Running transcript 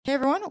Hey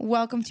everyone,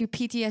 welcome to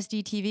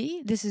PTSD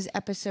TV. This is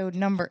episode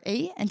number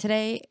 8, and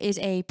today is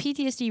a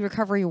PTSD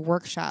recovery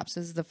workshop. So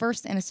this is the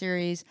first in a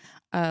series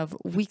of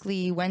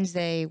weekly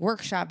Wednesday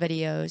workshop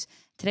videos.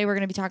 Today we're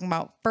going to be talking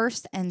about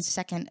first and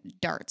second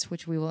darts,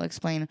 which we will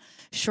explain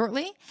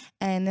shortly.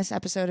 And this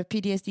episode of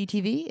PTSD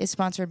TV is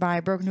sponsored by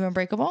Broken to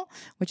Unbreakable,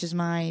 which is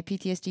my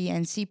PTSD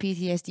and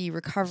CPTSD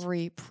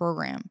recovery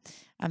program.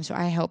 So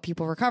I help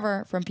people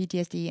recover from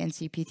PTSD and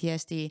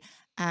CPTSD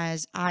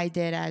as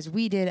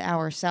we did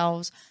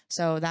ourselves.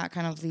 So that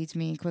kind of leads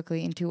me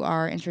quickly into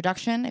our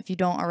introduction. If you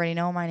don't already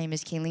know, my name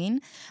is Kayleen.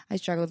 I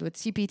struggled with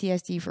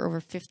CPTSD for over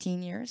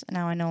 15 years, and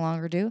now I no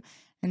longer do.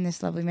 And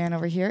this lovely man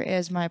over here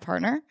is my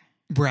partner,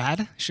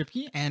 Brad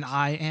Shipke, and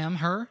I am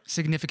her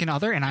significant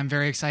other, and I'm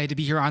very excited to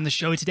be here on the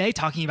show today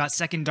talking about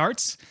second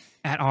darts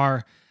at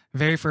our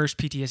very first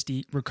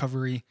PTSD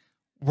recovery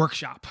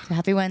workshop. So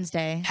happy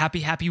Wednesday.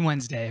 Happy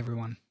Wednesday,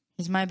 everyone.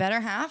 He's my better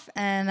half,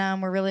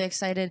 and we're really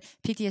excited.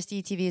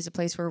 PTSD TV is a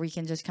place where we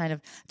can just kind of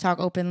talk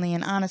openly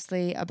and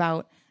honestly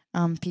about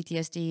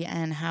PTSD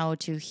and how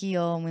to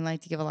heal, and we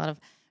like to give a lot of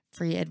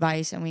free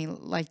advice, and we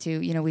like to,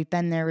 we've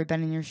been there, we've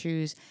been in your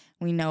shoes,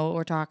 we know what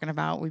we're talking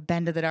about, we've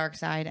been to the dark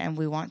side, and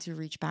we want to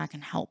reach back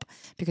and help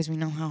because we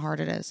know how hard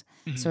it is.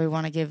 Mm-hmm. So we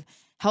want to give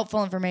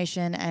helpful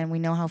information, and we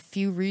know how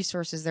few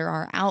resources there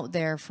are out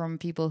there from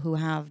people who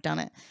have done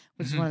it,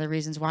 which is one of the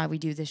reasons why we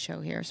do this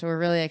show here. So we're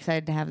really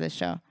excited to have this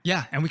show.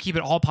 Yeah, and we keep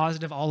it all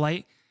positive, all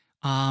light,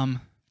 to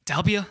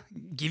help you,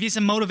 give you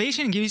some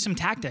motivation, and give you some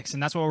tactics,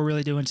 and that's what we're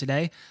really doing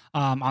today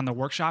on the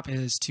workshop,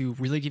 is to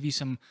really give you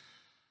some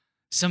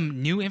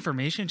new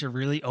information to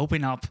really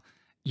open up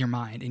your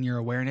mind and your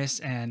awareness.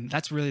 And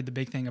that's really the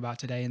big thing about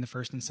today in the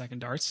first and second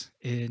darts.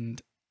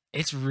 And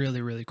it's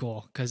really, really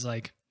cool because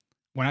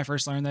when I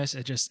first learned this,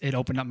 it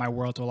opened up my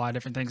world to a lot of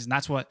different things. And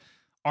that's what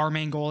our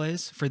main goal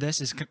is for this,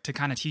 is to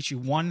kind of teach you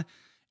one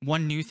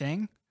new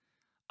thing,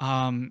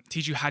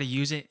 teach you how to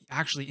use it,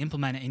 actually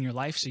implement it in your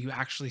life so you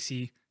actually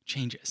see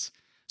changes.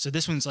 So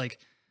this one's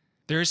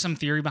there is some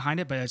theory behind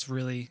it, but it's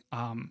really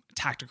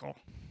tactical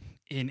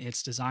in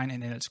its design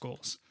and in its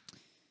goals.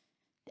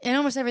 And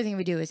almost everything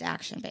we do is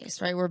action-based,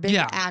 right? We're big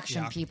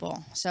action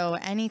people. So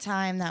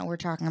anytime that we're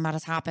talking about a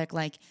topic,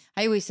 like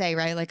I always say,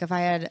 right? Like if I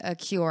had a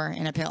cure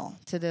in a pill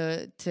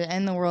to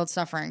end the world's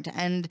suffering, to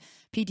end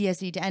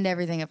PTSD, to end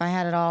everything, if I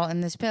had it all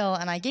in this pill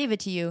and I gave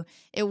it to you,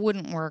 it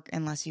wouldn't work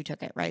unless you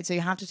took it, right? So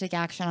you have to take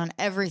action on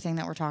everything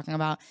that we're talking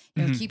about.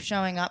 Keep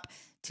showing up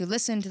to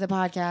listen to the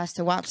podcast,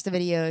 to watch the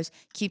videos,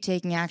 keep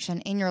taking action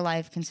in your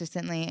life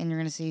consistently, and you're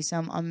going to see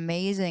some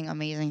amazing,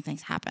 amazing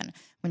things happen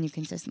when you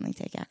consistently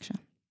take action.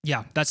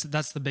 Yeah, that's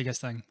the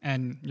biggest thing.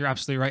 And you're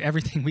absolutely right.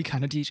 Everything we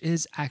kind of teach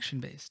is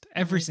action-based.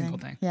 Every single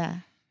thing. Yeah.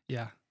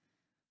 Yeah.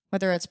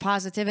 Whether it's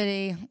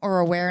positivity or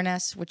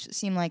awareness, which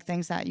seem like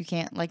things that you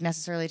can't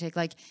necessarily take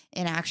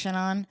in action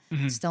on,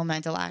 still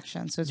mental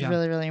action. So it's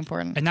really, really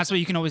important. And that's what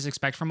you can always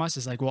expect from us,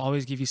 is we'll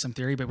always give you some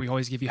theory, but we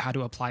always give you how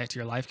to apply it to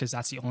your life, because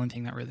that's the only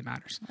thing that really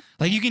matters.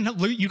 You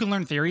can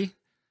learn theory.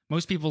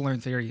 Most people learn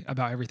theory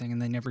about everything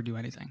and they never do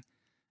anything.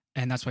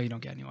 And that's why you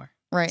don't get anywhere.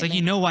 Right. It's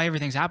you know why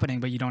everything's happening,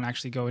 but you don't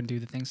actually go and do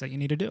the things that you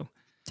need to do,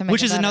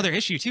 which is another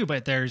issue too.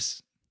 But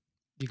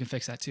you can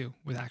fix that too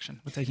with action,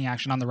 with taking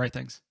action on the right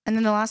things. And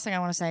then the last thing I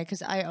want to say,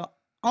 because I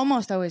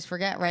almost always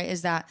forget, right,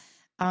 is that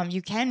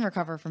you can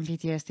recover from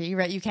PTSD,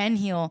 right? You can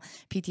heal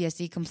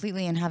PTSD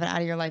completely and have it out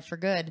of your life for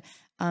good.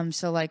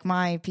 So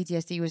my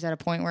PTSD was at a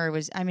point where it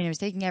was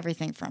taking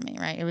everything from me,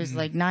 right? It was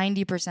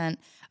 90%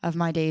 of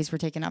my days were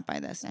taken up by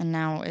this. And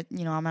now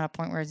I'm at a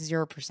point where it's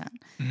 0%.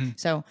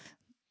 So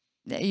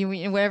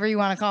whatever you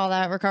want to call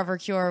that, recover,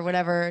 cure,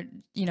 whatever,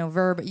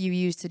 verb you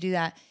use to do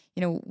that,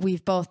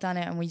 we've both done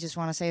it, and we just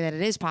want to say that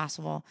it is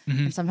possible.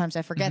 And sometimes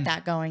I forget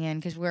that going in,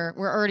 because we're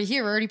already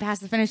here. We're already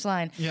past the finish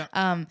line.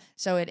 Yeah.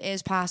 So it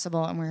is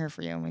possible, and we're here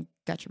for you, and we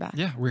got your back.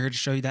 Yeah. We're here to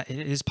show you that it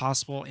is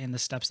possible, and the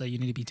steps that you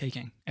need to be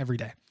taking every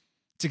day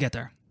to get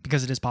there,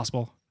 because it is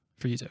possible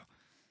for you too.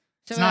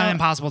 So it's not an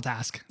impossible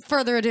task.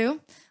 Further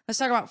ado, let's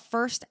talk about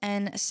first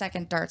and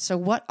second darts. So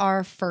what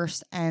are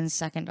first and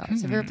second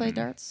darts? Have you ever played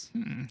darts?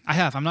 I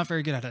have. I'm not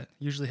very good at it.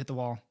 Usually hit the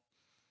wall.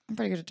 I'm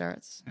pretty good at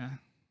darts. Yeah.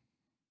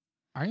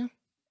 Are you?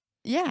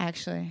 Yeah,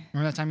 actually.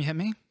 Remember that time you hit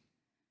me?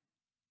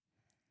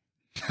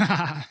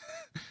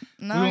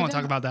 No, we won't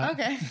talk about that.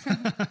 Okay.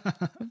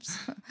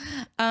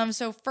 Oops.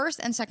 So first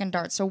and second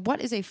darts. So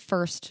what is a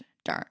first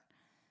dart?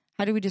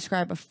 How do we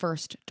describe a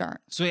first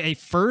dart? So a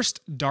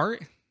first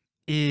dart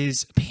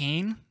is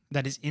pain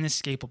that is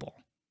inescapable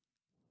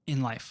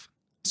in life.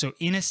 So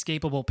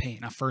inescapable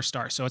pain, a first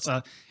dart. So it's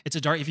a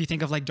dart. If you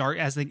think of dart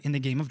as in the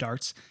game of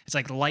darts, it's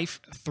like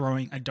life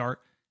throwing a dart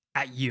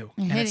at you,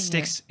 and it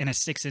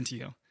sticks into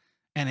you.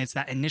 And it's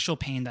that initial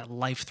pain that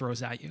life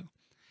throws at you.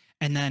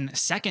 And then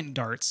second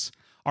darts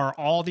are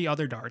all the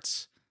other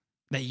darts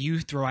that you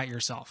throw at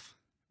yourself,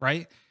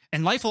 right?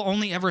 And life will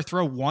only ever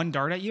throw one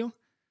dart at you,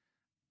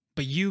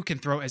 but you can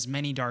throw as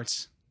many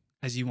darts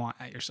as you want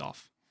at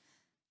yourself.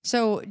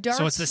 So darts.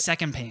 So it's the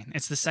second pain.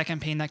 It's the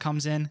second pain that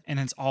comes in, and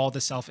it's all the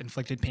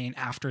self-inflicted pain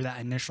after that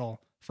initial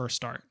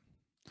first dart.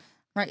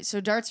 Right.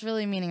 So darts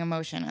really meaning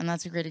emotion, and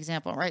that's a great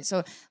example, right?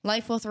 So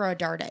life will throw a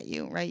dart at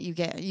you, right? You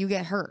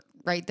get hurt,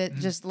 right? That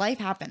just life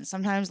happens.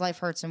 Sometimes life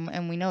hurts,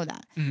 and we know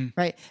that,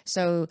 right?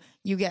 So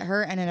you get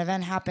hurt, and an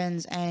event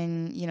happens,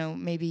 and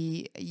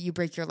maybe you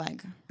break your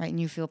leg, right? And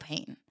you feel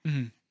pain,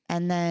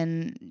 and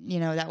then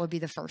that would be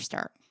the first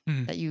dart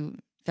that you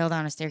fell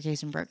down a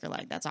staircase and broke your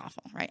leg. That's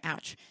awful, right?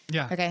 Ouch.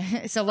 Yeah.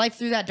 Okay. So life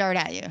threw that dart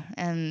at you,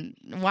 and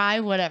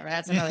why? Whatever.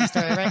 That's another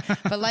story, right?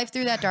 But life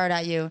threw that dart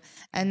at you,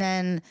 and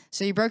then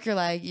so you broke your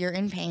leg. You're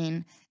in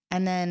pain,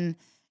 and then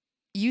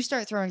you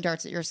start throwing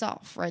darts at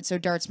yourself, right? So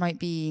darts might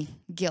be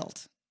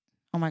guilt.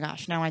 Oh my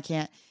gosh, now I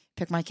can't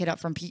pick my kid up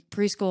from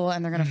preschool,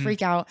 and they're going to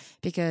freak out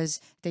because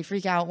they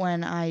freak out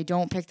when I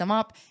don't pick them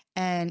up.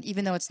 And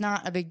even though it's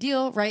not a big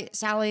deal, right?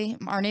 Sally,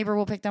 our neighbor,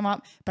 will pick them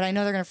up, but I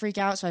know they're going to freak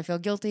out, so I feel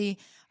guilty.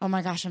 Oh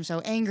my gosh, I'm so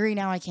angry.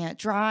 Now I can't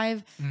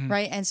drive,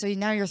 right? And so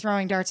now you're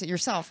throwing darts at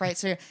yourself, right?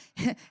 So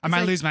I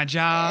might lose my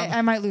job.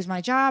 I might lose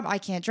my job. I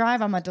can't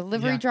drive. I'm a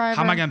delivery driver.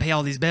 How am I going to pay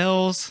all these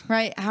bills?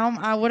 Right.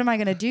 What am I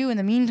going to do in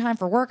the meantime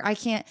for work? I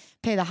can't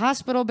pay the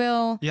hospital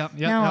bill.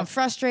 Now I'm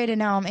frustrated.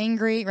 Now I'm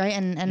angry, right?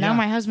 And now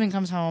my husband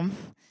comes home,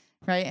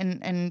 right?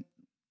 And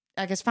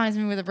I guess finds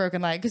me with a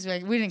broken leg because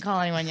we didn't call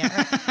anyone yet.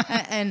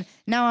 Right? And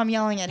now I'm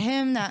yelling at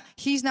him that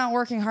he's not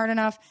working hard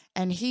enough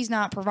and he's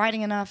not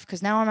providing enough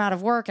because now I'm out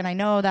of work and I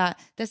know that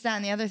this, that,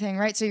 and the other thing,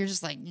 right? So you're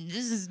just like,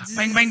 this is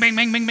bang, bang, bang,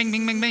 bang, bang, bang,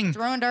 bang, bang, bang.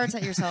 Throwing darts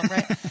at yourself,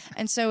 right?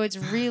 And so it's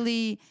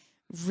really,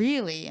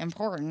 really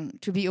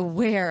important to be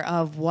aware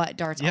of what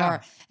darts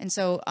are. And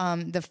so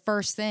the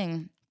first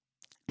thing,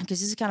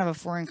 because this is kind of a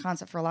foreign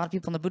concept for a lot of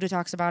people, and the Buddha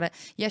talks about it.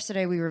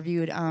 Yesterday we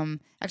reviewed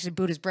actually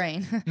Buddha's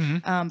Brain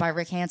by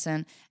Rick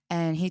Hansen,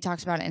 and he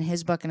talks about it in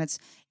his book, and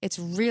it's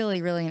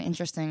really, really an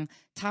interesting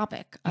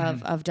topic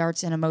of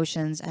darts and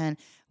emotions and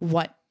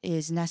what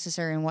is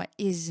necessary and what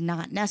is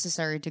not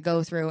necessary to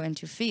go through and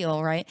to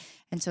feel, right?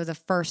 And so the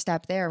first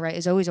step there, right,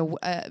 is always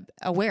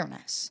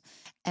awareness.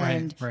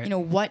 And,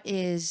 what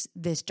is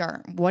this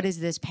dart? What is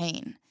this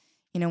pain?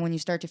 When you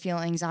start to feel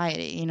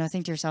anxiety,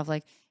 think to yourself,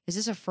 like, is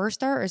this a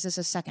first dart or is this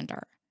a second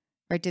dart?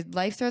 Right? Did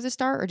life throw this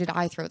dart or did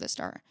I throw this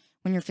dart?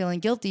 When you're feeling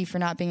guilty for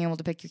not being able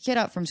to pick your kid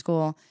up from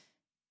school,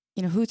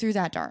 who threw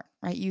that dart,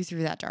 right? You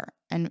threw that dart,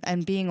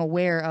 and being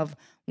aware of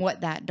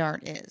what that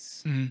dart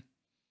is. Mm-hmm.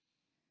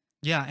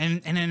 Yeah.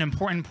 And an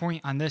important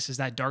point on this is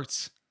that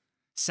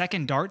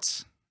second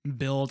darts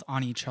build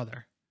on each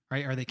other,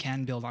 right? Or they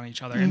can build on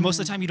each other. And most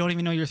of the time you don't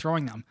even know you're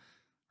throwing them,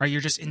 right?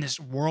 You're just in this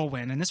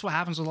whirlwind. And this is what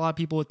happens with a lot of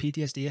people with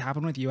PTSD. It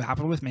happened with you. It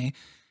happened with me.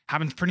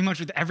 Happens pretty much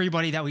with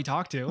everybody that we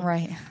talk to.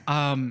 Right.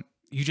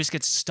 You just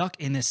get stuck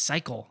in this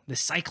cycle,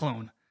 this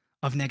cyclone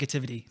of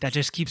negativity that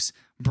just keeps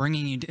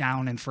bringing you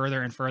down and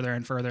further and further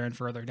and further and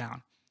further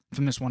down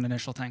from this one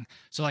initial thing.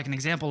 So like an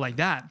example like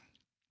that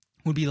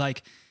would be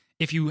like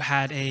if you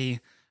had a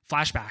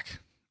flashback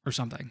or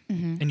something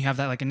and you have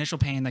that like initial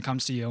pain that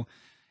comes to you,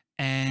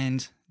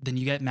 and then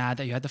you get mad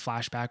that you had the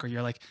flashback, or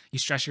you're like, you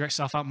stress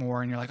yourself out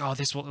more and you're like, oh,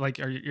 this will like,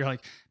 or you're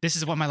like, this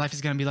is what my life is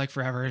going to be like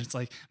forever. It's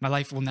like, my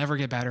life will never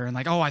get better. And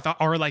like, oh, I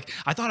thought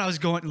I was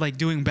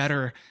doing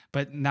better,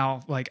 but now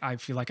like, I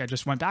feel like I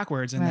just went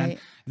backwards. And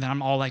then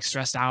I'm all like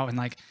stressed out and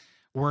like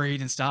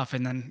worried and stuff.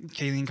 And then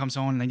Kayleen comes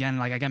home and again,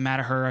 like I get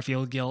mad at her. I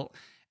feel guilt.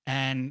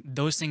 And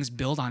those things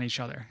build on each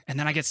other. And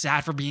then I get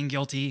sad for being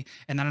guilty.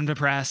 And then I'm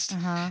depressed.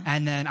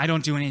 And then I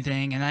don't do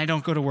anything. And I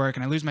don't go to work.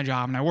 And I lose my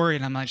job. And I worry.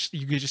 And I'm like,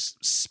 you could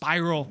just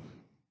spiral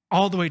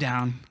all the way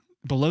down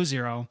below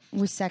zero.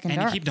 With second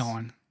darts. And you keep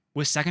going.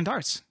 With second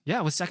darts.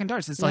 Yeah, with second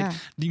darts. It's like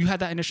you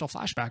had that initial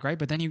flashback, right?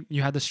 But then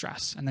you had the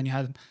stress. And then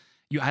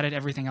you added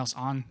everything else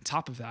on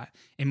top of that.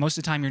 And most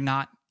of the time, you're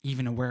not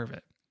even aware of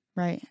it.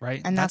 Right.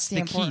 Right? And that's the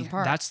important key.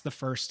 part. That's the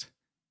first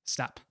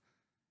step.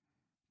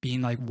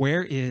 Being like,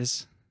 where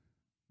is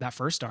that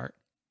first dart,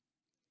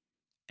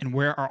 and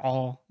where are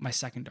all my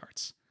second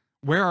darts?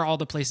 Where are all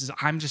the places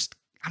I'm just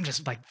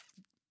like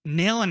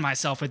nailing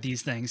myself with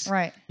these things,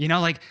 right?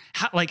 Just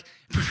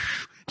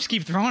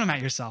keep throwing them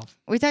at yourself.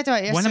 We talked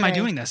about yesterday. When am I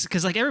doing this?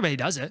 Because like everybody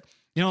does it,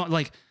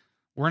 like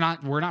we're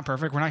not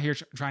perfect. We're not here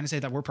trying to say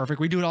that we're perfect.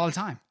 We do it all the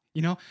time,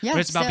 but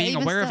it's about being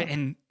aware of it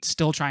and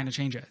still trying to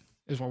change it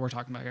is what we're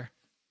talking about here.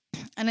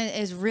 And it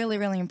is really,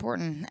 really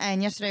important.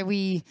 And yesterday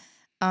we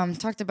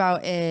talked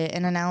about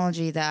an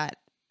analogy that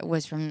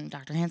was from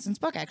Dr. Hansen's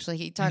book. Actually,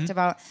 he talked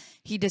about,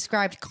 he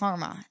described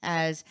karma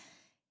as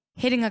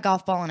hitting a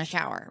golf ball in a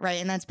shower,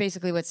 right? And that's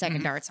basically what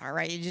second darts are,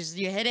 right?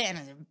 You hit it and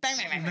it's bang,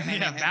 bang, bang, bang, bang,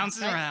 bang,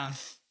 bounces around.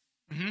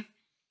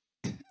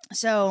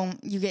 So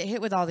you get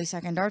hit with all these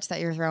second darts that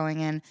you're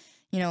throwing, and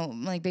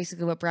like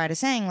basically what Brad is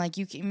saying, like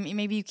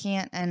maybe you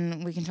can't,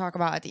 and we can talk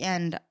about at the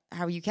end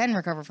how you can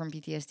recover from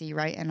PTSD,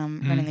 right? And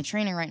I'm running a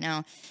training right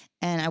now,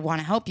 and I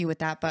want to help you with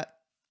that, but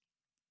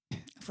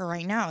for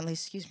right now, at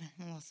least, excuse me,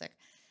 I'm a little sick.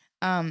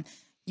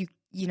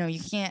 You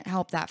can't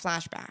help that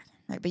flashback,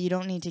 right? But you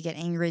don't need to get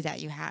angry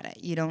that you had it.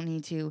 You don't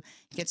need to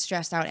get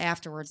stressed out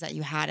afterwards that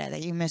you had it,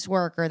 that you missed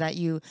work, or that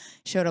you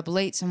showed up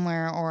late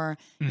somewhere, or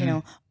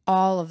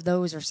all of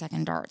those are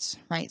second darts,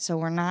 right? So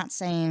we're not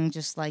saying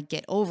just like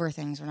get over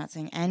things. We're not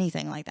saying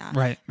anything like that.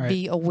 Right.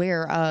 Be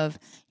aware of,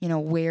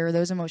 where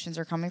those emotions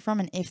are coming from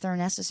and if they're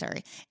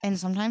necessary. And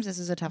sometimes this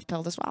is a tough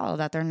pill to swallow,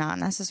 that they're not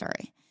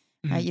necessary,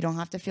 right? You don't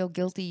have to feel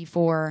guilty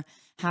for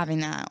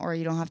having that, or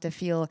you don't have to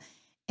feel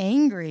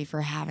angry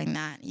for having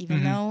that,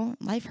 even though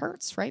life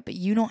hurts, right? But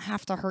you don't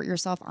have to hurt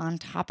yourself on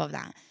top of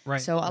that. Right.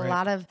 So a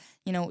lot of,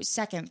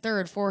 second,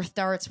 third, fourth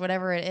darts,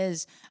 whatever it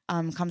is,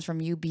 comes from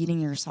you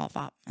beating yourself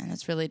up. And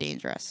it's really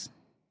dangerous.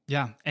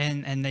 Yeah.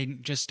 And they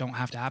just don't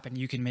have to happen.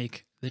 You can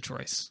make the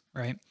choice,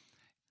 right?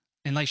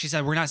 And like she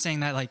said, we're not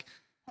saying that like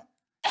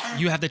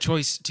you have the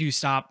choice to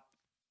stop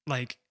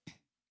like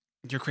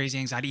your crazy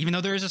anxiety, even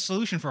though there is a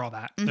solution for all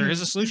that. There is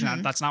a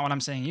solution. That's not what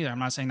I'm saying either. I'm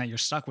not saying that you're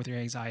stuck with your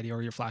anxiety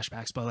or your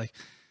flashbacks, but like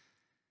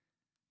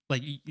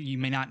you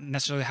may not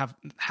necessarily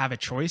have a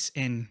choice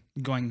in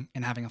going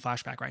and having a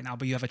flashback right now,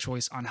 but you have a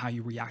choice on how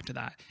you react to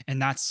that. And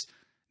that's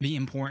the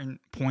important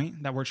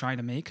point that we're trying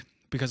to make,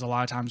 because a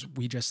lot of times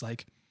we just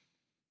like,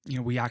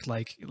 we act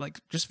like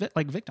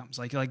victims.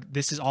 Like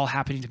this is all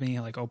happening to me.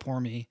 Like, oh, poor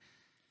me.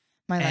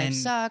 My life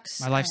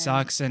sucks. My life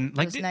sucks. And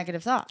like those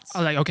negative thoughts.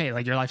 Oh, like, okay,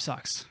 like your life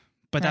sucks.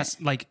 But that's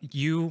like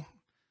you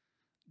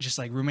just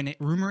like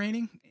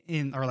ruminating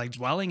in, or like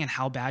dwelling in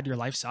how bad your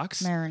life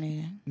sucks.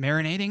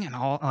 Marinating and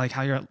all, like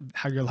how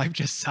your life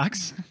just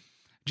sucks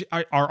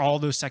are all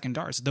those second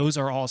darts. Those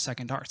are all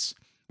second darts.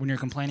 When you're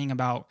complaining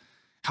about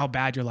how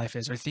bad your life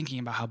is, or thinking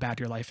about how bad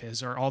your life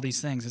is, or all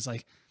these things, it's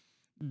like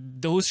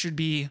those should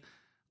be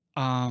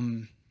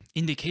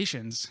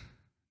indications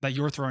that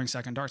you're throwing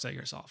second darts at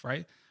yourself,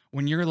 right?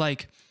 When you're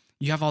like,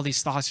 you have all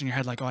these thoughts in your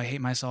head, like, oh, I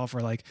hate myself,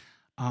 or like,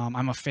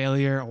 I'm a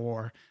failure,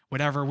 or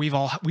whatever. We've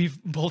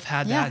both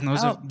had that. And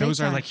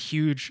those are like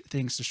huge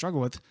things to struggle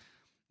with.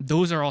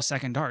 Those are all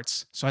second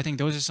darts. So I think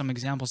those are some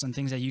examples and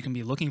things that you can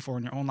be looking for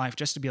in your own life,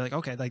 just to be like,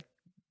 okay, like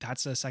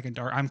that's a second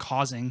dart. I'm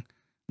causing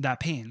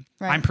that pain.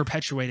 Right. I'm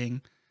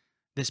perpetuating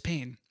this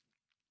pain,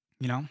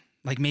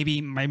 like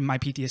maybe my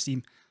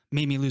PTSD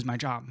made me lose my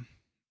job.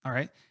 All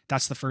right.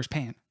 That's the first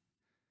pain.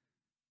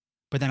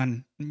 But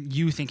then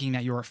you thinking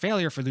that you're a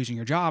failure for losing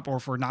your job, or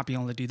for not being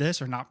able to do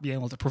this, or not being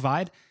able to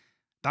provide,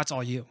 that's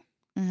all you.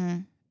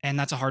 And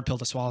that's a hard pill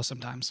to swallow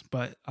sometimes.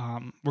 But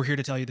we're here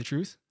to tell you the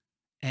truth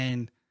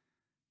and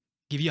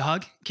give you a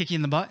hug, kick you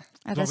in the butt.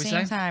 At the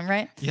same time,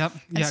 right? Yep.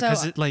 Yeah,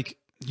 because like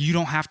you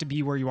don't have to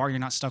be where you are. You're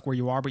not stuck where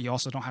you are, but you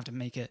also don't have to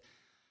make it.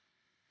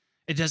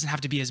 It doesn't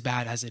have to be as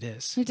bad as it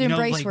is. You have to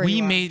embrace like where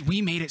you are.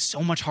 We made it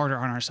so much harder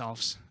on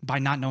ourselves by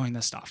not knowing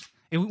this stuff.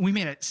 We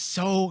made it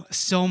so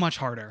much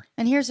harder.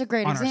 And here's a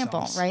great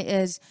example, ourselves. right?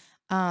 Is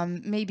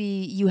maybe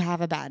you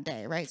have a bad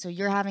day, right? So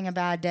you're having a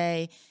bad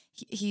day.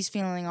 He's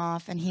feeling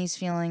off, and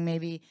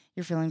maybe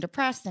you're feeling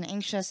depressed and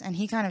anxious, and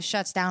he kind of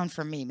shuts down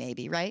for me,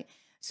 maybe, right?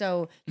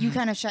 So you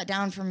kind of shut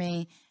down for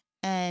me,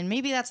 and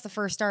maybe that's the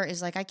first dart,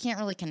 is like, I can't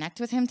really connect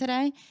with him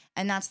today.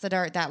 And that's the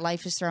dart that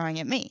life is throwing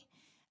at me.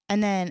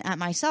 And then at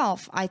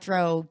myself, I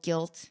throw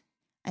guilt,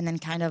 and then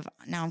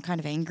now I'm kind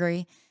of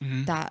angry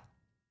that,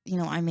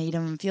 I made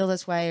him feel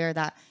this way, or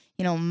that,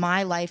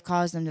 my life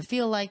caused him to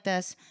feel like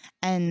this.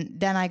 And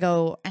then I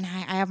go and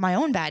I have my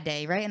own bad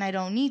day, right? And I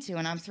don't need to.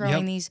 And I'm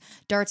throwing these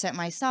darts at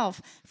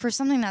myself for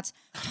something that's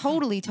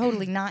totally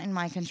not in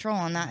my control.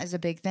 And that is a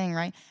big thing,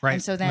 right?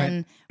 And so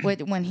then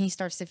when he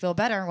starts to feel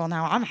better, well,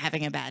 now I'm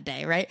having a bad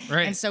day, right?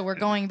 And so we're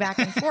going back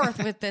and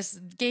forth with this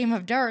game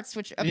of darts,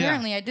 which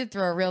apparently I did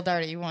throw a real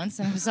dart at you once,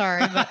 and I'm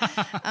sorry.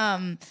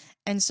 But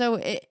and so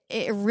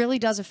it really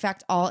does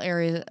affect all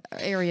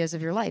areas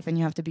of your life, and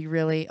you have to be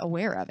really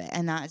aware of it.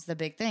 And that is the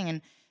big thing.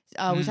 And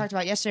we talked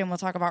about yesterday, and we'll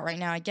talk about right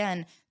now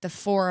again, the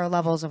 4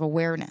 levels of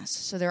awareness.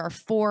 So there are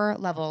 4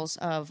 levels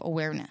of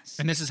awareness.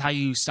 And this is how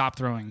you stop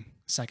throwing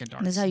second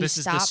darts. This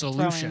is the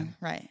solution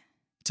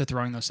to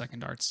throwing those second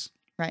darts.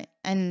 Right.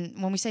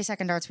 And when we say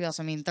second darts, we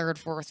also mean third,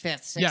 fourth,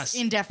 fifth, sixth,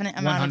 indefinite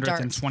amount of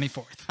darts.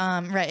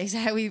 124th. Right,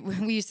 exactly.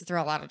 We used to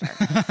throw a lot of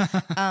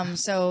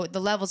darts. So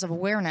the levels of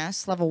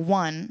awareness, level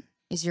 1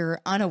 is you're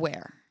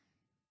unaware,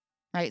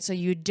 right? So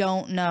you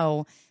don't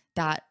know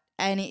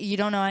you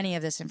don't know any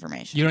of this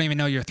information. You don't even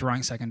know you're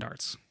throwing second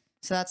darts.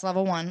 So that's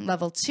level 1.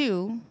 Level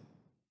 2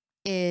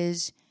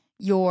 is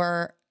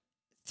you're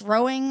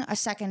throwing a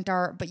second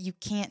dart, but you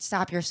can't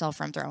stop yourself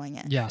from throwing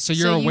it. Yeah, so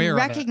you're aware of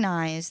it. You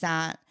recognize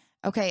that,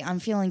 okay, I'm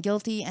feeling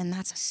guilty, and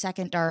that's a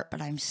second dart,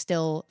 but I'm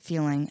still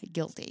feeling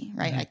guilty,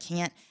 right? I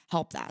can't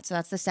help that. So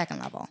that's the second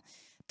level.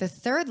 The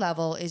third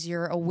level is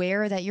you're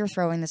aware that you're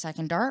throwing the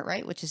second dart,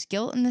 right? Which is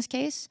guilt in this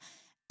case.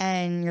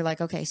 And you're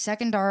like, okay,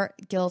 second dart,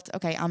 guilt.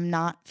 Okay, I'm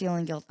not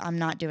feeling guilt. I'm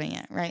not doing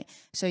it, right?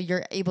 So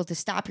you're able to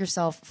stop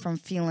yourself from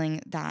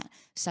feeling that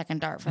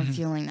second dart, from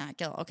feeling that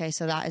guilt. Okay,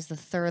 so that is the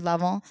third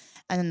level.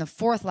 And then the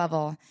fourth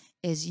level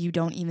is you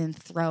don't even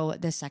throw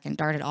the second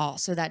dart at all.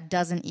 So that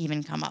doesn't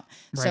even come up.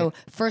 Right. So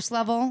first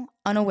level,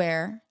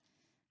 unaware.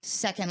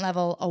 Second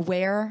level,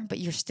 aware, but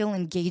you're still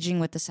engaging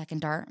with the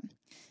second dart.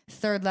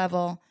 Third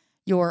level,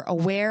 you're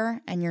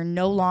aware and you're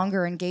no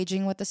longer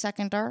engaging with the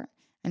second dart.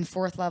 and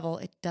fourth level,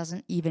 it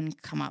doesn't even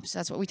come up. So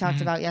that's what we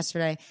talked about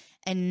yesterday.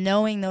 And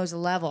knowing those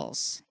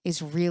levels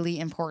is really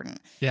important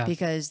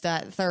because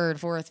that third,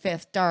 fourth,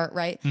 fifth dart,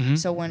 right?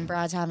 So when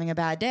Brad's having a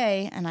bad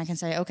day and I can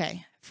say,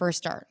 okay,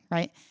 first dart,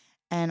 right?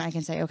 And I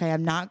can say, okay,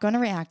 I'm not going to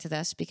react to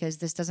this because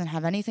this doesn't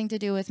have anything to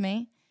do with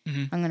me.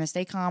 I'm going to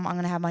stay calm. I'm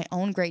going to have my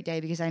own great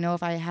day because I know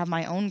if I have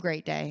my own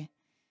great day,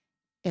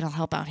 it'll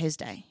help out his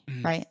day,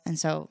 right? And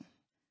so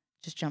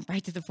just jump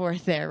right to the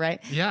fourth there,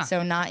 right? Yeah.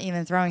 So not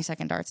even throwing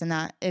second darts, and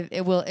that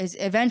it will is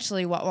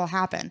eventually what will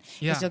happen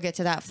is you'll get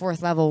to that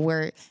fourth level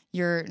where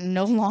you're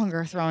no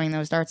longer throwing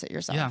those darts at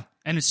yourself. Yeah.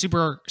 And it's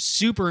super,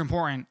 super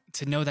important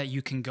to know that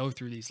you can go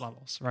through these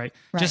levels, right?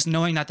 Just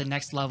knowing that the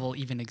next level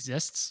even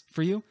exists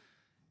for you.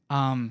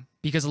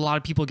 Because a lot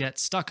of people get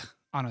stuck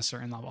on a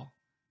certain level,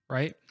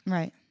 right?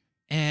 Right.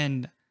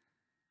 And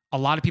a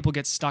lot of people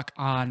get stuck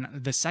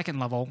on the second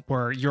level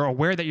where you're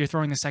aware that you're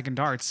throwing the second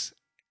darts,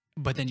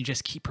 but then you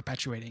just keep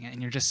perpetuating it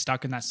and you're just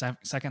stuck in that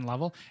second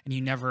level and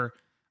you never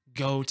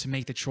go to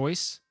make the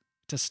choice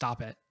to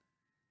stop it.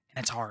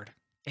 And it's hard.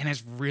 And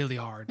it's really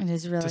hard. It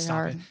is really to stop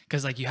hard. it.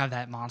 Because like you have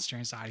that monster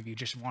inside of you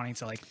just wanting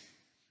to like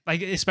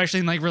especially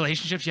in like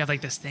relationships, you have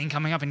like this thing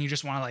coming up and you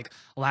just want to like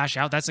lash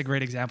out. That's a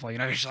great example. You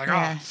know, you're just like, you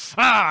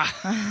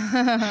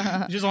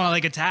just want to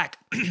like attack.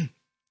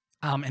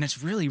 And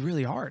it's really,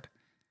 really hard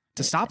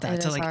to stop that,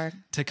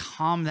 to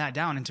calm that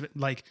down and to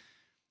like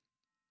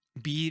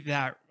be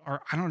that,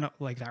 or I don't know,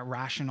 like that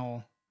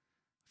rational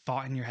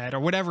thought in your head or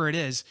whatever it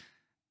is,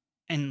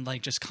 and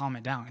like just calm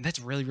it down. And that's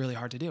really, really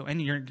hard to do.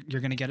 And you're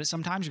going to get it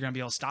sometimes. You're going to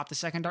be able to stop the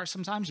second dart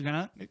sometimes. You're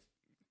going to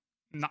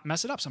not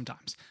mess it up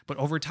sometimes. But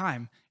over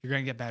time, you're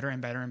going to get better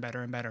and better and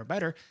better and better and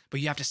better. But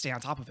you have to stay on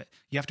top of it.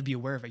 You have to be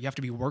aware of it. You have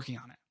to be working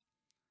on it.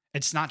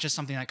 It's not just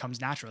something that comes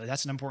naturally.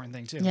 That's an important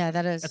thing too. Yeah,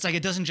 that is. It's like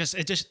it doesn't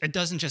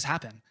just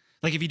happen.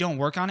 Like if you don't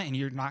work on it and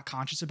you're not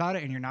conscious about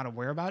it and you're not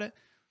aware about it,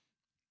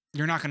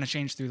 you're not going to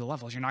change through the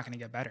levels. You're not going to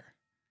get better.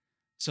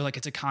 So like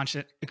it's a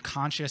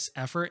conscious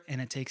effort,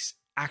 and it takes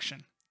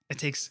action. It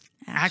takes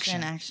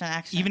action.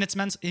 Even if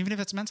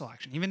it's mental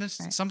action. Even if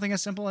it's something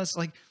as simple as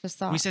like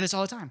we say this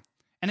all the time.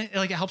 And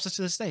it helps us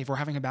to this day. If we're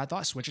having a bad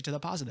thought, switch it to the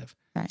positive.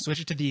 Right. Switch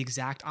it to the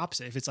exact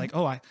opposite. If it's like,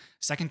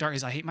 second dart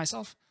is I hate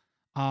myself.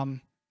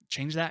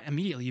 Change that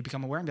immediately. You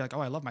become aware and be like,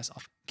 I love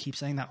myself. Keep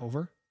saying that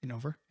over and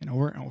over and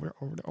over and over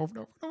and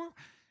over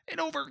and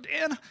over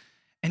again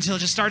until it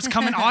just starts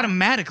coming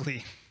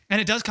automatically. And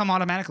it does come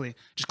automatically.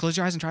 Just close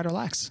your eyes and try to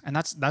relax. And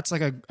that's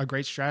like a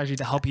great strategy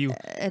to help you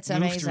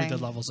move through the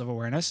levels of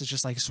awareness. It's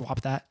just like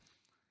swap that.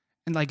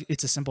 And like,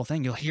 it's a simple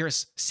thing. You'll hear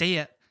us say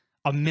it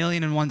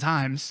 1,000,001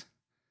 times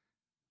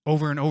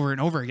over and over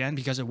and over again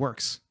because it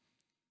works.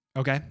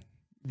 Okay.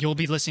 You'll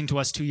be listening to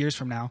us 2 years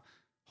from now.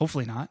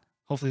 Hopefully not.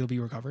 Hopefully you'll be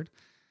recovered.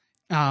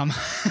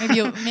 Maybe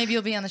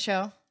you'll be on the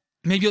show.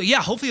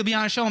 Hopefully you'll be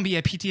on a show and be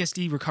a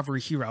PTSD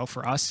recovery hero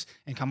for us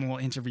and come and we'll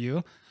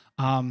interview.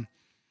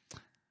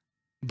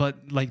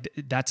 But like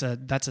that's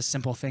a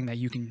simple thing that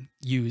you can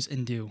use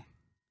and do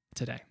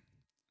today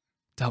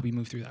to help you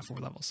move through that 4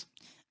 levels.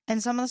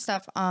 And some of the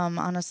stuff,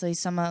 honestly,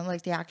 some of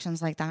like the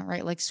actions like that,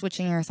 right? Like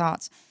switching your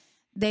thoughts,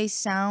 they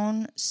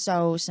sound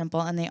so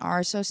simple and they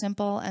are so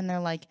simple and they're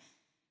like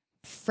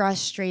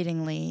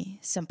frustratingly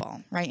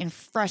simple, right? And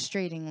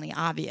frustratingly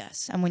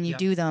obvious. And when you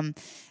do them,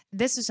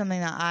 this is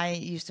something that I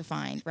used to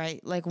find,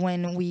 right? Like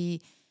when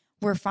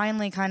we're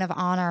finally kind of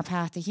on our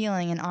path to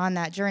healing and on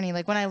that journey,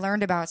 like when I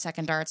learned about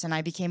second darts and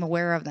I became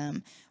aware of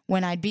them,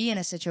 when I'd be in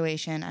a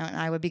situation and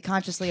I would be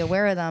consciously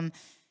aware of them,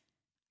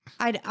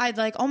 I'd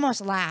like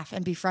almost laugh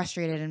and be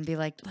frustrated and be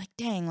like,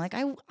 dang, like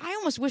I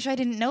almost wish I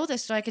didn't know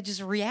this so I could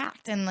just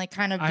react and like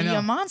kind of be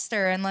a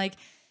monster and like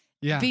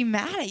be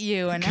mad at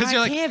you. And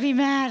now I can't be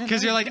mad.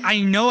 Because you're like,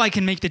 I know I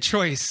can make the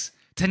choice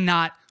to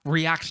not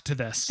react to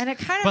this. And it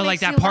kind of but like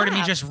that part of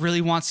me just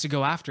really wants to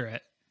go after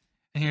it.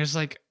 And you're just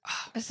like,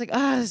 it's like,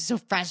 this is so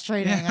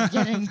frustrating. I'm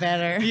getting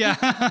better.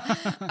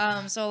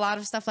 So a lot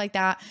of stuff like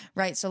that,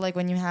 right? So like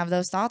when you have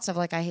those thoughts of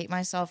like, I hate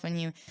myself,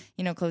 and you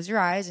close your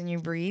eyes and you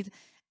breathe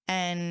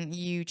and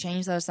you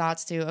change those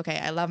thoughts to, okay,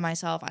 I love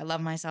myself. I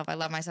love myself. I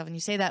love myself. And you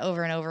say that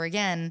over and over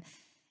again.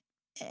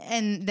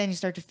 And then you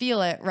start to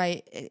feel it,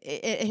 right?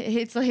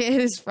 It's like, it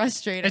is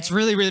frustrating. It's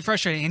really, really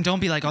frustrating. And don't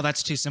be like,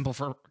 that's too simple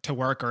to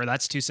work, or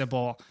that's too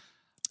simple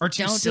or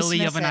too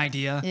silly of an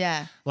idea.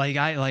 Yeah. Like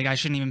I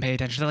shouldn't even pay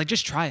attention to. Like,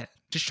 just try it.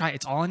 Just try it.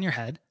 It's all in your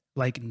head.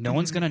 Like no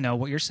one's going to know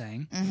what you're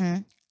saying.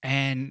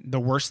 And the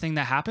worst thing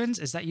that happens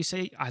is that you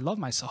say, I love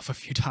myself a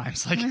few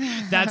times. Like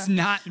that's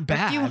not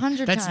bad. A few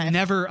hundred That's times.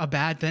 never a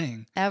bad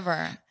thing.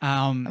 Ever.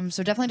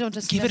 So definitely don't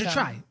just give it a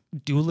try.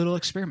 Do a little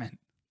experiment.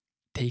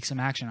 Take some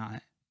action on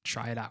it.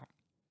 Try it out.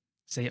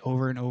 Say it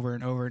over and over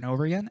and over and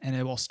over again, and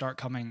it will start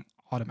coming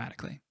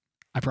automatically.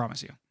 I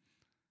promise you.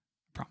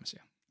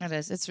 It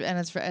is. It's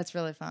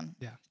really fun.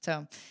 Yeah.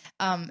 So,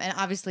 and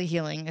obviously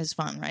healing is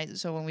fun, right?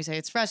 So when we say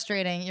it's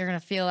frustrating, you're gonna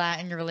feel that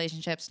in your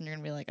relationships, and you're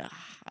gonna be like,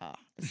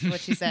 This is what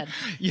she said.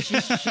 Yeah.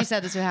 She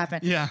said this would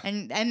happen. Yeah.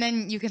 And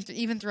then you can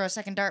even throw a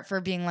second dart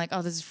for being like,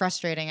 oh, this is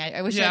frustrating.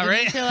 I wish Yeah, I didn't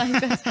right? feel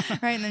like this.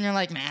 Right. And then you're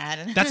like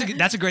mad.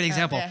 That's a great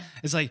example. yeah.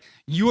 It's like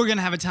you are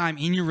gonna have a time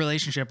in your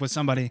relationship with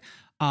somebody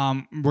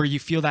where you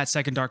feel that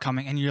second dart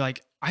coming, and you're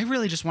like, I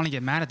really just want to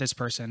get mad at this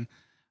person,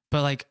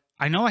 but like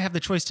I know I have the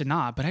choice to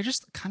not, but I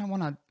just kind of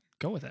want to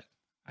go with it.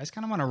 I just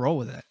kind of want to roll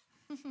with it,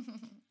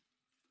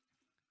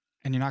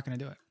 and you're not gonna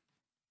do it.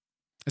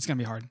 It's gonna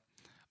be hard,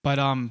 but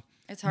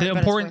It's hard, but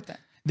it's worth it.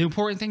 the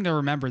important thing to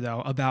remember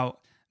though about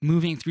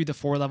moving through the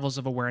 4 levels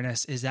of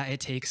awareness is that it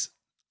takes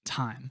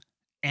time,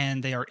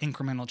 and they are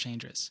incremental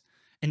changes.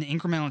 And the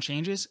incremental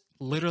changes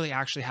literally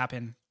actually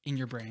happen in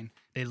your brain.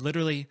 They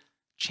literally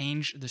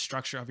change the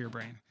structure of your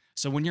brain.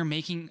 So when you're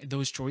making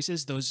those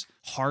choices, those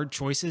hard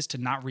choices to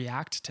not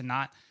react, to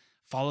not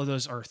follow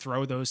those or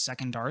throw those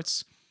second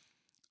darts,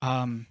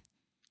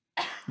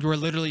 you're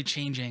literally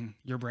changing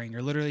your brain.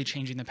 You're literally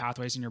changing the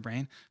pathways in your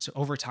brain. So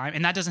over time,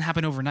 and that doesn't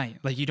happen overnight.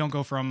 Like you don't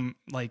go from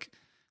like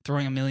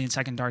throwing 1 million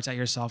second darts at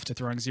yourself to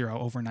throwing 0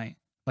 overnight.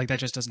 Like that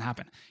just doesn't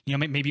happen. You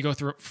know, maybe you go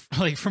through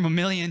like from 1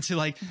 million to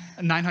like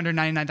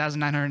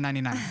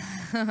 999,999.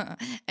 And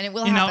it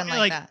will happen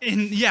like that.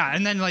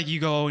 And then like you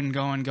go and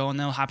go and go, and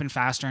they'll happen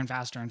faster and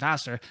faster and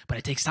faster. But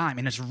it takes time,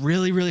 and it's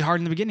really, really hard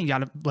in the beginning. You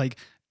got to like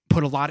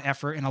put a lot of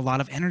effort and a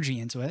lot of energy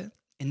into it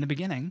in the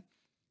beginning,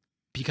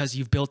 because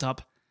you've built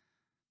up,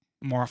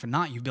 more often than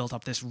not, you've built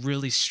up this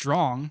really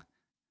strong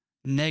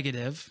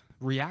negative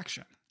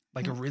reaction,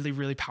 like a really,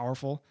 really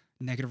powerful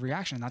negative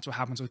reaction. And that's what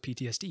happens with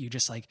PTSD. You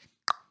just like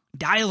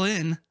dial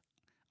in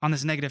on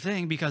this negative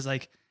thing because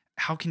like,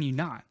 how can you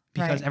not?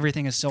 Because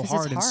everything is so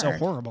hard and so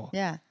horrible.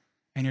 Yeah.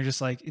 And you're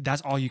just like,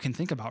 that's all you can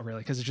think about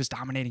really, because it's just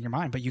dominating your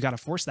mind. But you got to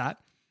force that.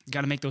 You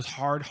got to make those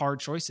hard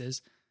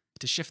choices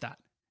to shift that.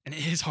 And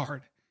it is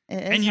hard.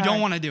 And you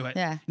don't want to do it.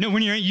 Yeah. No,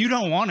 when you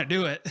don't want to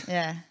do it.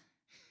 Yeah.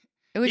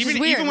 Which even, is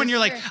weird. even when you're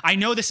like, weird. I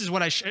know this is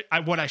what I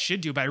should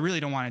do, but I really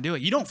don't want to do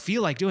it. You don't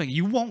feel like doing it.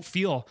 You won't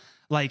feel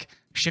like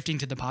shifting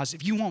to the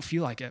positive. You won't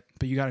feel like it,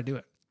 but you got to do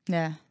it.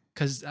 Yeah.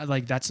 Because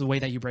like that's the way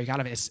that you break out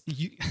of it.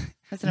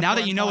 Now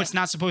that you know it's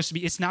not supposed to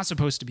be easy.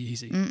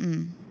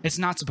 Mm-mm. It's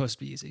not supposed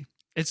to be easy.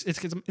 It's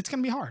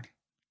gonna be hard,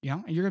 you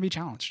know, and you're gonna be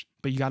challenged.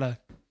 But you gotta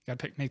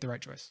make the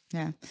right choice.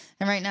 Yeah.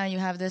 And right now you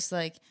have this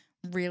like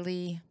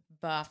really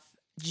buff,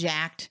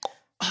 jacked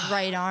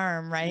right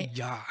arm, right?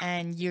 Yeah.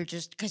 And you're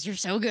just because you're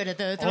so good at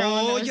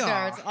throwing those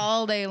darts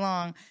all day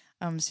long.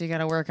 So you got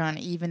to work on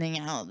evening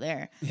out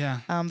there.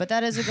 Yeah. But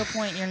that is a good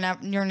point.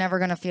 You're never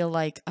gonna feel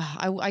like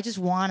I just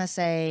want to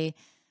say,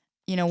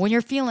 you know, when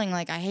you're feeling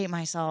like I hate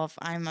myself,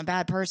 I'm a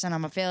bad person,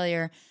 I'm a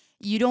failure.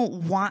 You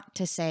don't want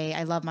to say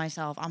I love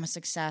myself, I'm a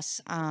success.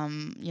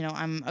 You know,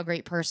 I'm a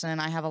great person.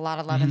 I have a lot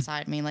of love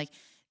inside me. Like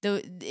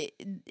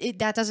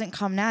that doesn't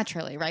come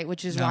naturally, right?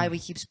 Which is why we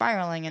keep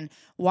spiraling and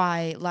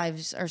why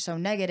lives are so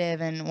negative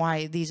and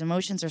why these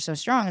emotions are so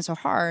strong and so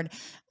hard.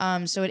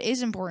 So it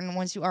is important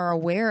once you are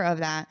aware of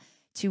that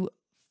to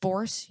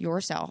force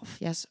yourself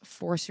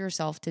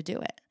to do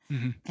it.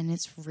 Mm-hmm. And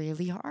it's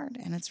really hard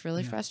and it's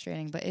really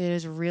frustrating, but it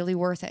is really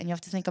worth it. And you have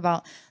to think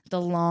about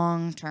the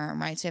long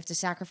term, right? So you have to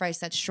sacrifice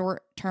that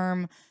short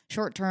term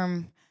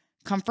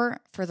comfort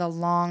for the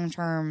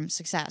long-term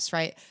success,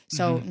 right?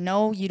 So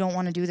no, you don't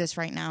want to do this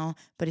right now,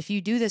 but if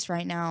you do this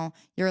right now,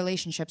 your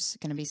relationship's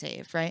going to be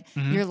saved, right?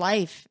 Your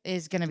life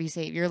is going to be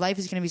saved. Your life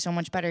is going to be so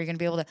much better. You're going to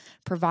be able to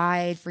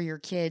provide for your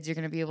kids. You're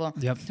going to be able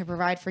to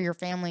provide for your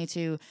family,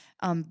 to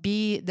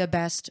be the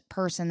best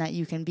person that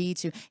you can be,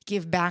 to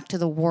give back to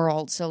the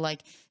world. So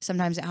like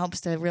sometimes it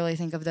helps to really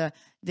think of the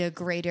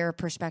greater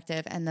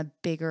perspective and the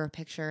bigger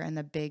picture and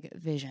the big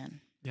vision.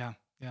 Yeah.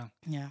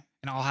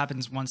 And it all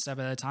happens one step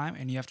at a time,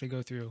 and you have to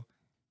go through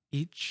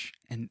each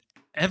and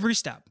every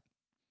step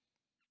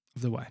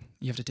of the way.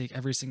 You have to take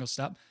every single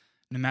step,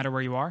 no matter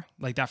where you are.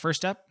 Like that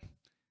first step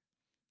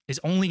is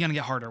only going to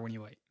get harder when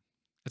you wait.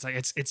 It's like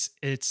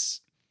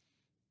it's,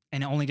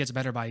 and it only gets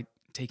better by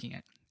taking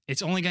it.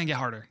 It's only going to get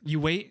harder. You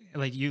wait, oh,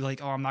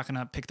 I'm not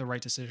going to pick the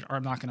right decision, or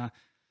I'm not going to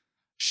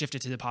shift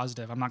it to the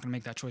positive. I'm not going to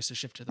make that choice to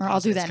shift to the positive.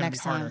 I'll do that it's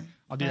next time.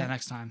 I'll do that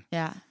next time.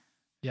 Yeah.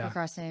 Yeah.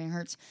 Procrastinating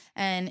hurts.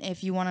 And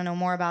if you want to know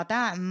more about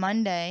that,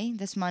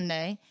 this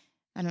Monday,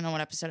 I don't know what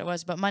episode it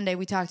was, but Monday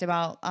we talked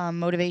about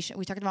motivation.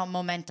 We talked about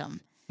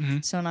momentum. Mm-hmm.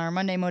 So in our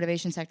Monday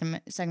motivation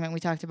segment, we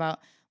talked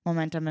about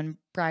momentum, and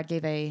Brad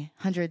gave a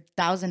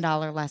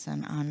 $100,000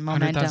 lesson on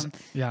momentum.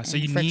 Yeah. So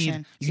you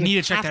need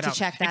to check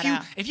that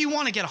out. If you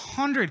want to get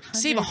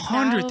save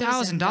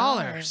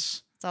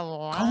 $100,000. It's a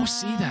lot. Go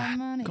see that.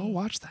 Money. Go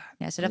watch that.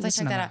 Yeah, so definitely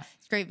check that out.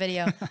 It's a great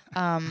video.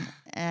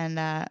 And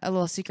a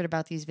little secret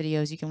about these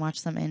videos, you can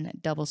watch them in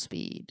double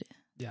speed.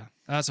 Yeah,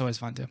 that's always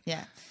fun too.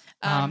 Yeah.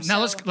 Now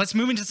let's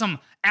move into some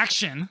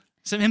action,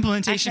 some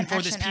implementation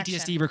for this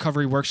PTSD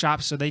recovery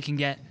workshop, so they can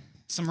get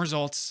some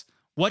results.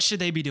 What should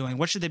they be doing?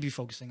 What should they be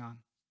focusing on?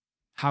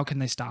 How can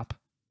they stop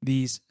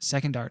these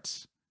second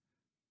darts?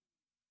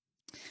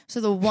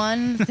 So the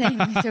one thing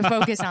to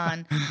focus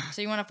on,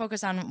 so you want to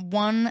focus on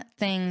one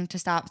thing to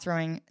stop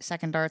throwing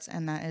second darts,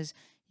 and that is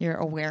your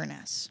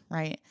awareness,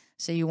 right?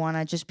 So you want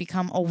to just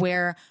become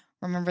aware.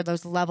 Remember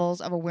those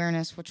levels of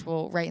awareness, which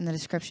we'll write in the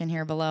description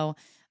here below.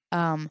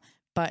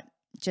 But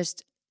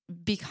just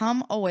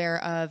become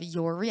aware of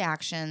your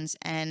reactions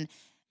and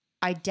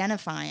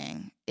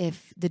identifying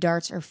if the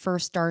darts are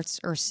first darts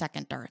or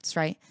second darts,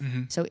 right?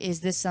 So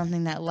is this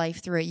something that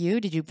life threw at you?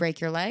 Did you break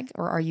your leg,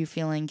 or are you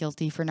feeling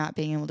guilty for not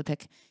being able to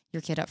pick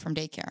your kid up from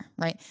daycare,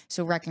 right?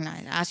 So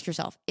recognize, ask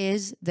yourself,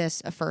 is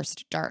this a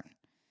first dart?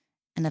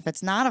 And if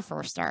it's not a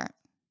first dart,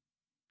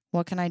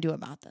 what can I do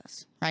about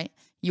this, right?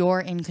 You're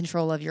in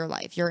control of your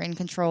life. You're in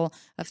control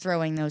of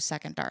throwing those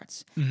second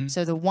darts.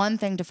 So the one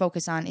thing to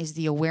focus on is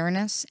the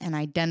awareness and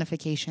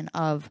identification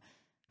of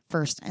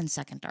first and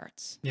second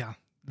darts. Yeah,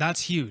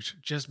 that's huge.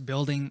 Just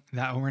building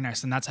that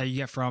awareness. And that's how you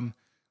get from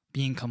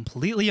being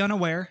completely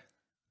unaware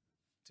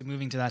to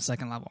moving to that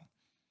second level,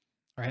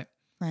 right?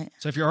 Right.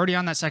 So if you're already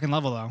on that second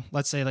level, though,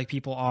 let's say like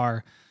people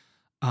are,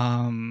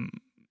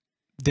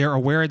 they're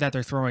aware that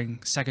they're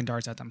throwing second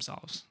darts at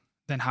themselves.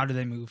 Then how do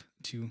they move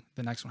to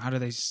the next one? How do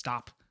they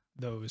stop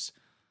those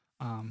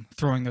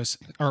throwing those,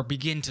 or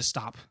begin to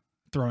stop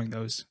throwing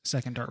those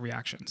second dart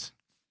reactions?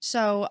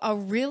 So a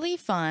really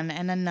fun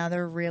and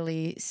another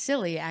really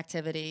silly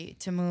activity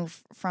to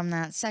move from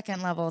that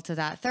second level to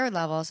that third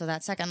level, so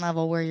that second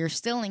level where you're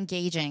still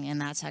engaging in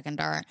that second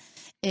dart,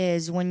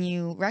 is when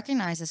you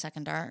recognize the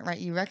second dart, right?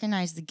 You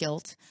recognize the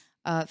guilt,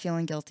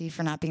 feeling guilty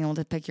for not being able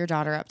to pick your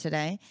daughter up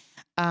today.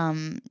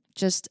 And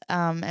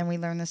we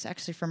learned this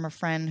actually from a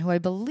friend who I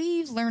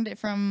believe learned it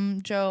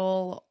from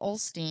Joel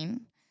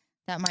Osteen.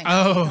 That might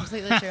not be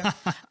completely true.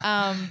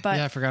 But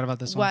yeah, I forgot about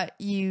this one. What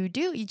you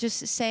do, you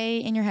just say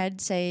in your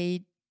head,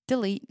 say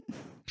delete.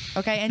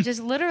 Okay. And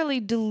just literally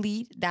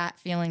delete that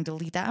feeling,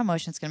 delete that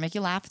emotion. It's going to make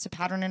you laugh. It's a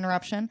pattern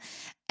interruption.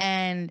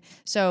 And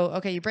so,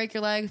 okay, you break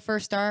your leg,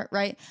 first start,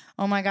 right?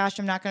 Oh my gosh,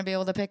 I'm not going to be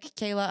able to pick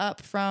Kayla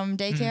up from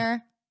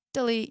daycare.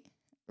 Delete,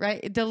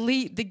 right?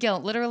 Delete the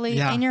guilt. Literally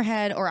in your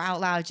head or out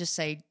loud, just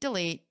say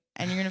delete.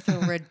 And you're going to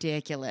feel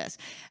ridiculous.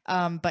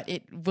 But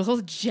it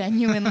will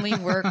genuinely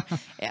work.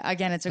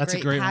 Again, it's a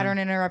great pattern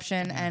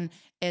interruption, and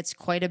it's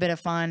quite a bit of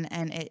fun,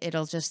 and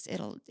it'll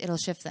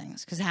shift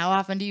things. Because how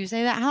often do you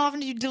say that? How often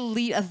do you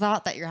delete a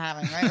thought that you're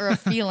having, right? Or a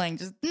feeling?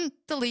 Just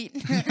delete.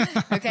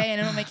 Okay, and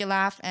it'll make you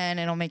laugh, and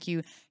it'll make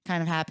you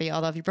kind of happy.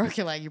 Although if you broke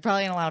your leg, you're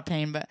probably in a lot of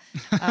pain. But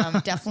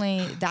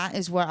definitely that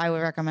is what I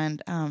would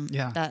recommend.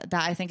 That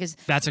I think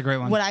that's a great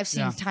one. What I've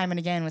seen time and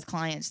again with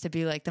clients to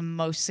be like the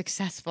most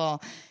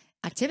successful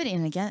activity.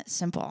 And again, it's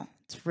simple.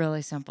 It's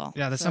really simple.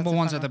 Yeah, the simple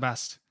ones are the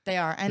best. They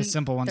are. And the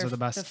simple ones are the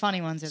best. The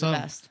funny ones are the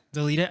best.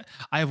 Delete it.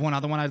 I have one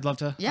other one I'd love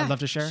to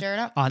share. Share it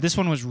up. This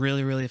one was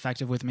really, really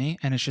effective with me.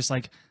 And it's just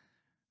like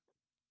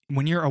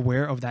when you're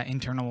aware of that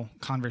internal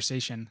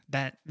conversation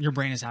that your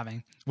brain is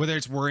having, whether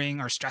it's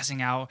worrying or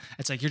stressing out,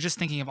 it's like you're just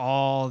thinking of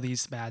all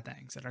these bad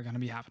things that are going to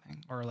be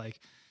happening, or like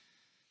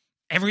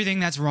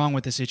everything that's wrong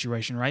with the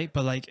situation, right?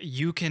 But like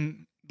you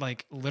can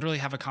like literally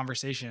have a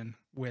conversation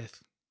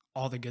with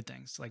all the good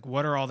things. Like,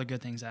 what are all the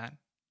good things that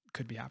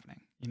could be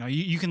happening? You know,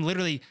 you can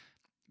literally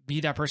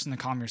be that person to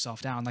calm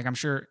yourself down. Like, I'm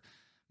sure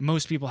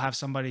most people have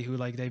somebody who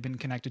like they've been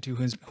connected to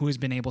who has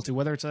been able to,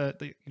 whether it's a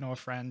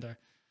friend or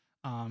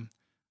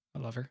a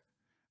lover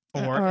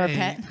or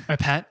a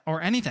pet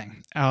or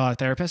anything, a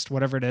therapist,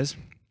 whatever it is,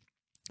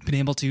 been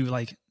able to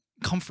like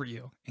comfort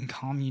you and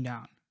calm you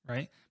down.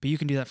 Right. But you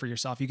can do that for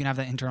yourself. You can have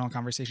that internal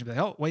conversation. Be like,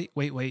 oh,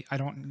 wait. I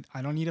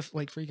don't need to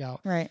like freak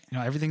out. Right. You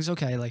know, everything's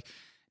okay. Like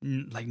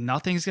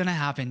nothing's going to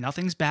happen.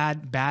 Nothing's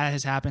bad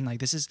has happened. Like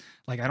this is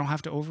like, I don't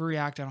have to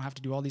overreact. I don't have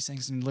to do all these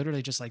things, and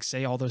literally just like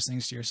say all those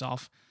things to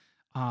yourself.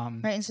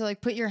 Right. And so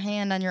like put your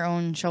hand on your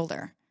own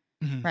shoulder,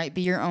 right?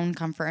 Be your own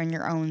comfort and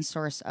your own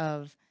source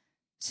of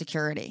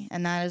security.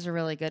 And that is a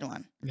really good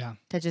one. Yeah.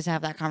 To just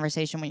have that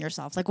conversation with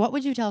yourself. Like, what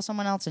would you tell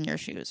someone else in your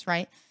shoes,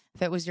 right?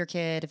 If it was your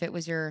kid, if it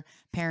was your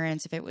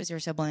parents, if it was your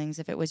siblings,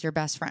 if it was your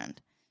best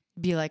friend,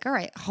 be like, all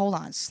right, hold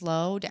on,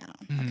 slow down.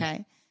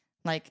 Okay.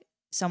 Like,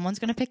 someone's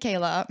going to pick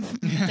Kayla up.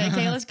 Okay,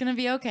 Kayla's going to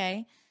be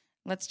okay.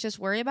 Let's just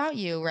worry about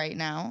you right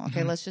now.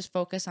 Okay, let's just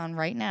focus on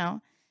right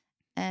now,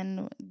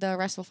 and the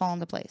rest will fall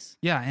into place.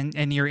 Yeah,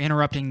 and you're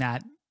interrupting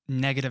that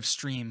negative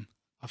stream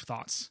of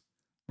thoughts,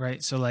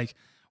 right? So like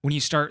when you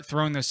start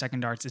throwing those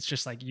second darts, it's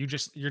just like you're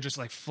just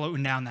like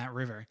floating down that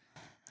river,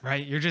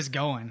 right? You're just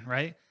going,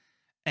 right?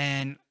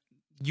 And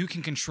you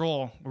can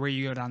control where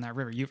you go down that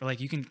river. You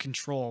can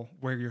control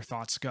where your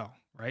thoughts go,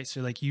 right? So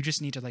like you just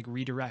need to like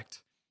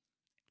redirect.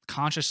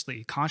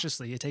 Consciously,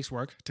 it takes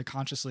work to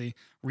consciously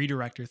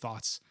redirect your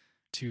thoughts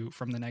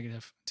from the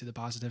negative to the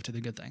positive to the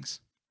good things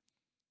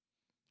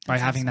by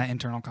having that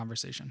internal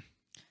conversation.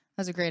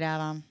 That's a great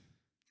add-on.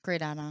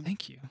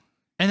 Thank you.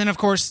 And then, of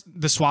course,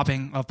 the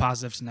swapping of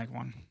positive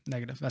to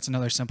negative. That's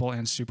another simple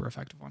and super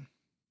effective one.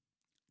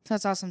 So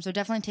that's awesome. So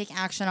definitely take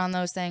action on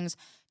those things.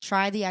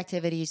 Try the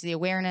activities, the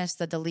awareness,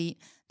 the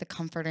delete, the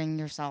comforting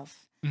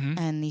yourself,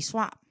 and the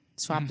swap.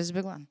 Swap is a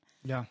big one.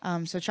 Yeah.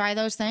 So try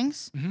those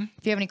things.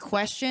 If you have any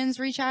questions,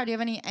 reach out. Do you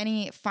have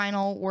any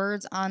final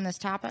words on this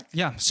topic?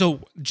 Yeah. So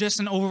just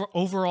an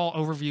overall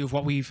overview of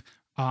what we've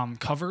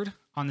covered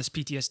on this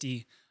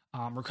PTSD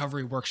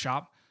recovery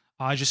workshop.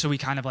 Just so we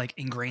kind of like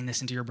ingrain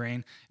this into your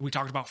brain. We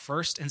talked about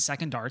first and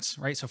second darts,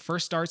 right? So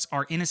first darts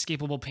are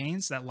inescapable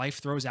pains that life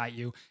throws at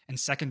you, and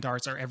second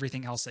darts are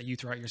everything else that you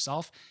throw at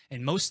yourself.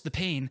 And most of the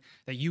pain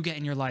that you get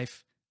in your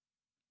life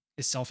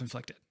is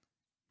self-inflicted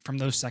from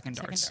those second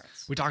darts.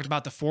 We talked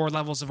about the 4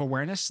 levels of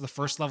awareness. The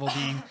first level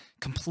being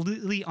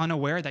completely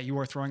unaware that you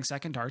are throwing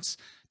second darts.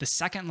 The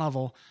second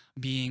level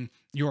being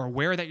you're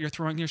aware that you're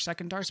throwing your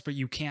second darts, but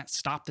you can't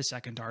stop the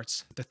second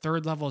darts. The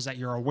third level is that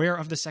you're aware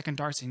of the second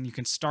darts and you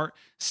can start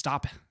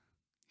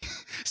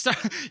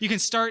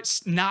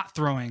not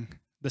throwing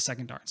the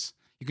second darts.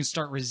 You can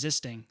start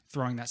resisting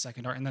throwing that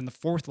second dart. And then the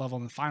fourth level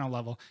and the final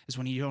level is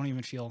when you don't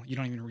even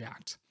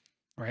react,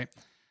 right?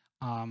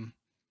 And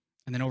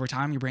then over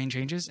time, your brain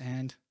changes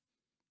and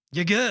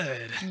you're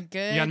good. You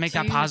got to make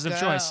that positive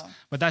choice.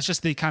 But that's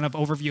just the kind of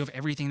overview of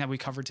everything that we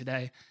covered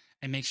today.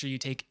 And make sure you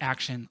take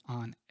action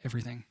on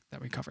everything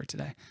that we covered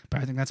today.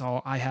 But I think that's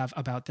all I have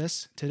about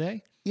this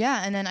today.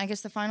 Yeah. And then I guess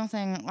the final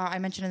thing I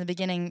mentioned in the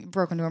beginning,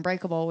 Broken to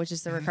Unbreakable, which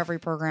is the recovery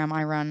program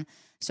I run.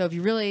 So if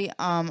you really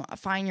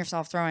find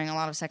yourself throwing a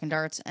lot of second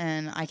darts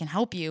and I can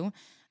help you,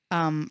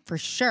 for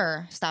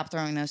sure, stop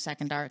throwing those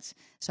second darts.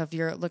 So if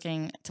you're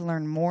looking to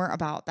learn more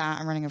about that,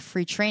 I'm running a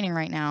free training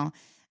right now.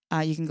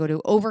 You can go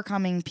to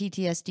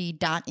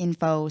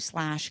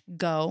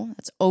overcomingptsd.info/go.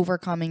 That's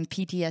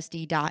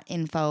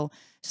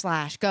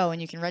overcomingptsd.info/go.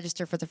 And you can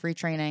register for the free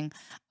training.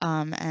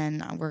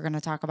 And we're going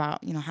to talk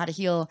about, how to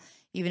heal,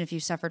 even if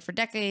you've suffered for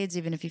decades,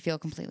 even if you feel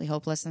completely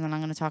hopeless. And then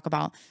I'm going to talk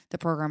about the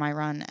program I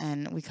run,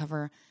 and we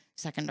cover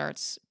second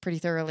darts pretty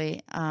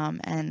thoroughly.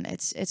 And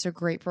it's a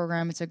great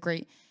program. It's a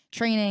great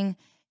training.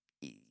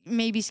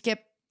 Maybe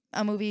skip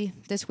a movie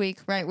this week,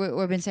 right?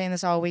 We've been saying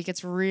this all week.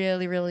 It's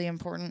really, really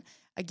important,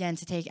 again,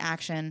 to take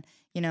action.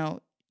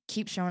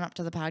 Keep showing up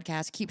to the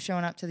podcast, keep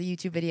showing up to the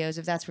YouTube videos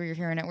if that's where you're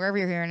hearing it, wherever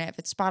you're hearing it, if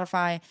it's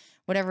Spotify,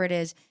 whatever it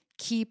is,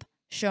 keep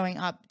showing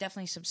up.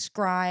 Definitely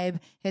subscribe,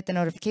 hit the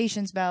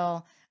notifications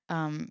bell,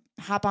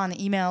 hop on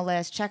the email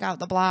list, check out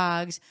the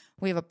blogs.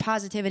 We have a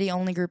positivity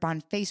only group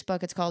on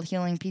Facebook. It's called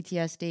Healing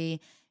PTSD.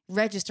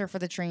 Register for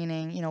the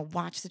training,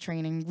 watch the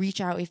training, reach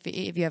out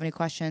if you have any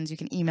questions. You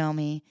can email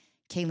me,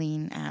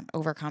 Kayleen at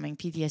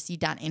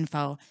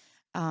overcomingptsd.info.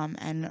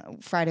 And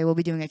Friday we'll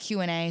be doing a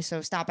Q&A, so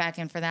stop back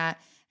in for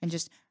that and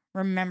just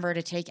remember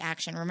to take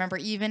action. Remember,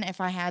 even if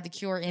I had the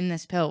cure in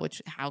this pill,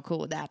 which how cool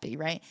would that be,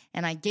 right?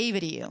 And I gave it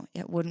to you,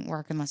 it wouldn't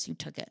work unless you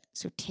took it.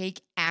 So take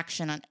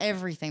action on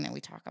everything that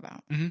we talk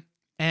about. Mm-hmm.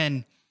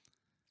 And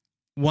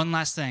one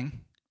last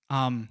thing,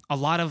 a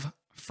lot of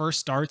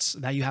first darts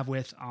that you have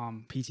with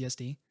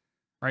PTSD,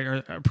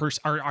 right,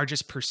 are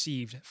just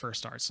perceived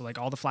first darts. So like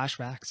all the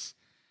flashbacks,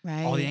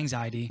 right, all the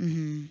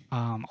anxiety,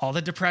 all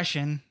the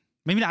depression.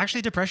 Maybe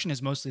actually depression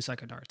is mostly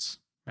second darts,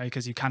 right?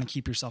 Because you kind of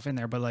keep yourself in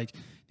there. But like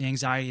the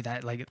anxiety,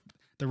 that like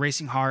the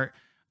racing heart,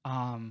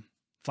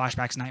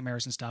 flashbacks,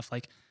 nightmares and stuff,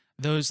 like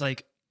those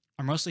like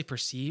are mostly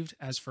perceived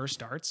as first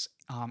darts,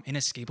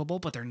 inescapable,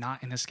 but they're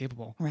not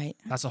inescapable. Right.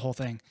 That's the whole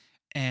thing.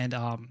 And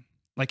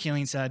like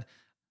Kayleen said,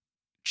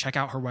 check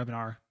out her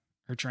webinar,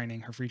 her training,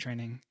 her free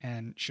training,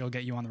 and she'll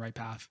get you on the right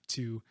path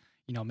to,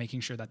 making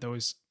sure that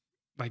those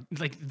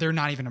like they're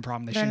not even a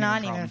problem. They're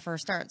not even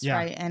first starts, yeah.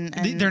 right? And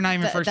they're not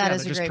even first. That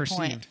starts. is They're a just great perceived.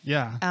 point.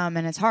 Yeah.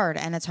 And it's hard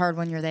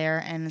when you're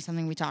there, and it's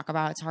something we talk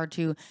about. It's hard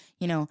to,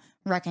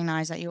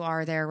 recognize that you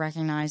are there,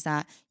 recognize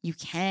that you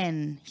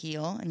can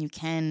heal and you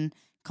can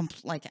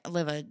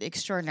live an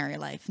extraordinary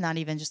life, not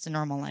even just a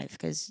normal life,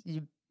 because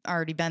you've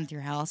already been through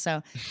hell.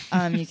 So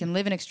you can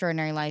live an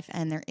extraordinary life,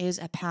 and there is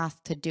a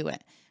path to do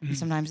it. And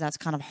sometimes that's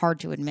kind of hard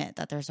to admit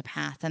that there's a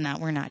path and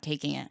that we're not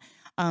taking it.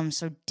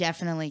 So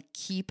definitely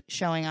keep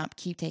showing up,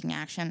 keep taking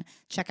action.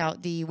 Check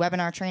out the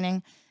webinar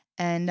training.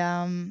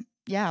 And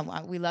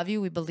we love you.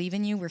 We believe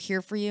in you. We're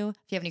here for you. If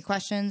you have any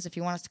questions, if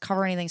you want us to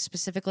cover anything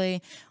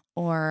specifically,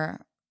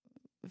 or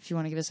if you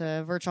want to give us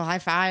a virtual high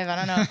five, I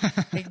don't know,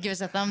 give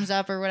us a thumbs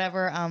up or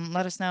whatever,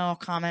 let us know,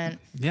 comment,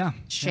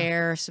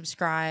 share,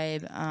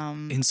 subscribe.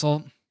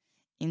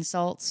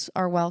 Insults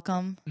are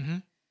welcome. Mm-hmm.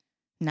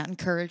 Not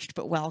encouraged,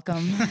 but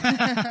welcome.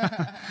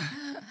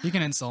 You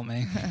can insult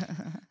me.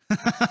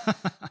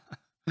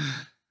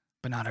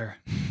 But not her.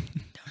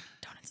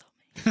 Don't insult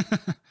me.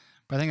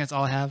 But I think that's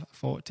all I have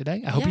for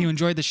today. I hope you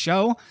enjoyed the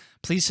show.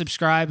 Please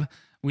subscribe.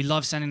 We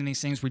love sending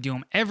these things. We do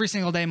them every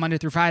single day, Monday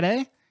through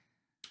Friday.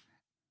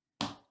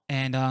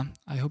 And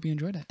I hope you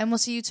enjoyed it. And we'll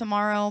see you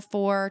tomorrow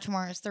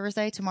tomorrow's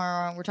Thursday.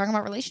 Tomorrow we're talking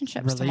about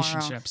relationships.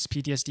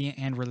 PTSD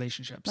and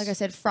relationships. Like I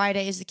said,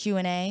 Friday is the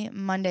Q&A.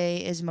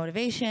 Monday is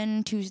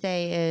motivation.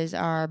 Tuesday is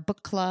our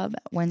book club.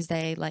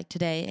 Wednesday, like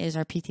today, is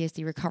our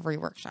PTSD recovery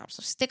workshop.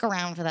 So stick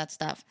around for that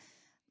stuff.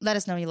 Let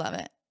us know you love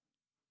it.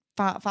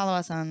 Follow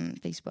us on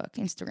Facebook,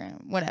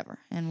 Instagram, whatever.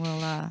 And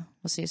we'll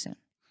see you soon.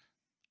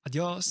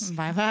 Adios.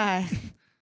 Bye-bye.